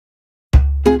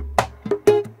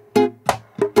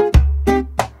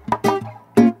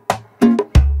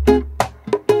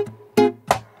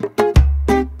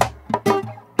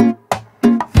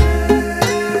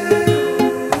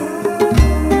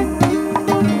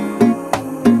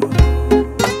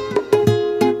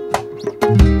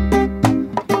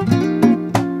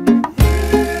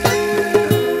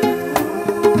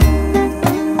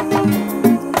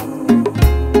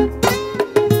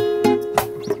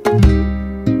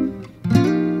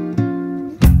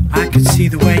can see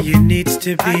the way it needs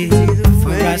to be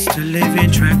for us to live in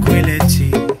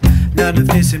tranquility. None of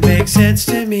this, it makes sense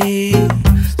to me.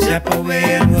 Step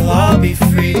away and we'll all be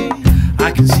free.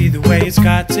 I can see the way it's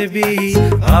got to be.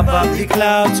 Above the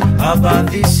clouds,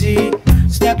 above the sea.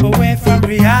 Step away from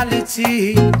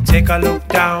reality. Take a look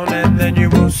down and then you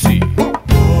will see.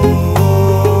 Oh,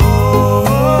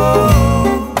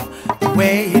 the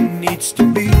way it needs to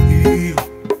be.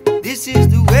 This is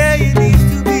the way it needs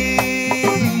to be.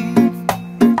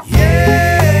 Yeah.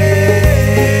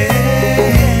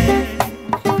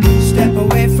 Step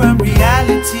away from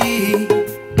reality.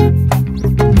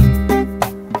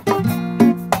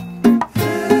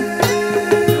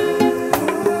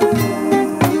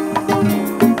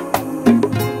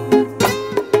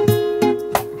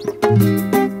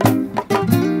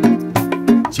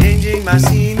 Changing my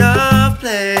scene of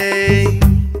play,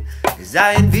 as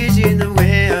I envision the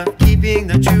way of keeping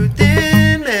the truth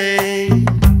in me.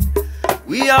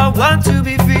 We all want to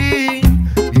be free,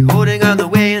 be holding on the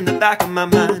way in the back of my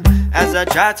mind, as I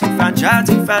try to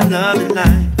find love in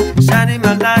life. Shining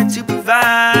my light to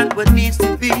provide what needs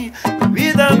to be the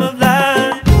rhythm of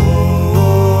life.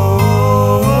 Oh,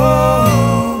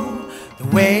 the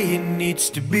way it needs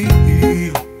to be.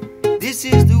 This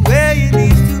is the way it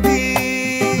needs to be.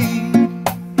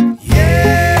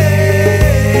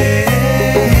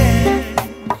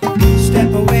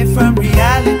 Step away from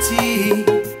reality.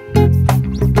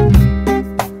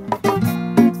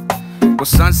 Well,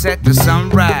 sunset to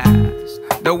sunrise,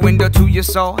 the window to your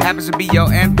soul happens to be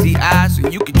your empty eyes. So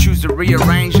you can choose to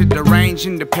rearrange it, arrange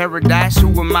into paradise. Who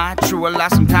am I? True or lie?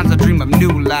 Sometimes I dream of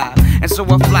new life. And so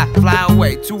I fly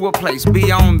away to a place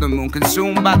beyond the moon,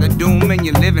 consumed by the doom in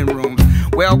your living rooms.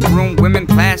 Well-groomed women,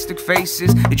 plastic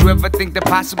faces. Did you ever think that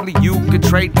possibly you could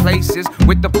trade places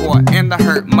with the poor and the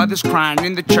hurt? Mothers crying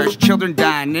in the church, children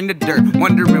dying in the dirt,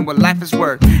 wondering what life is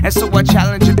worth. And so I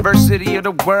challenge adversity of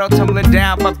the world, tumbling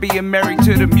down by being married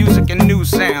to the music and new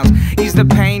sounds. Ease the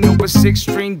pain over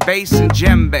 6-string bass and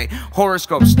djembe.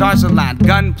 Horoscope, stars aligned,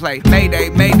 gunplay. Mayday,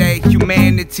 mayday,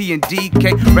 humanity and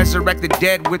decay. Resurrect the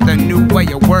dead with a new way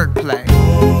of wordplay.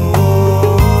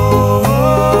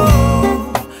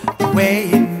 The way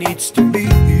it needs to be.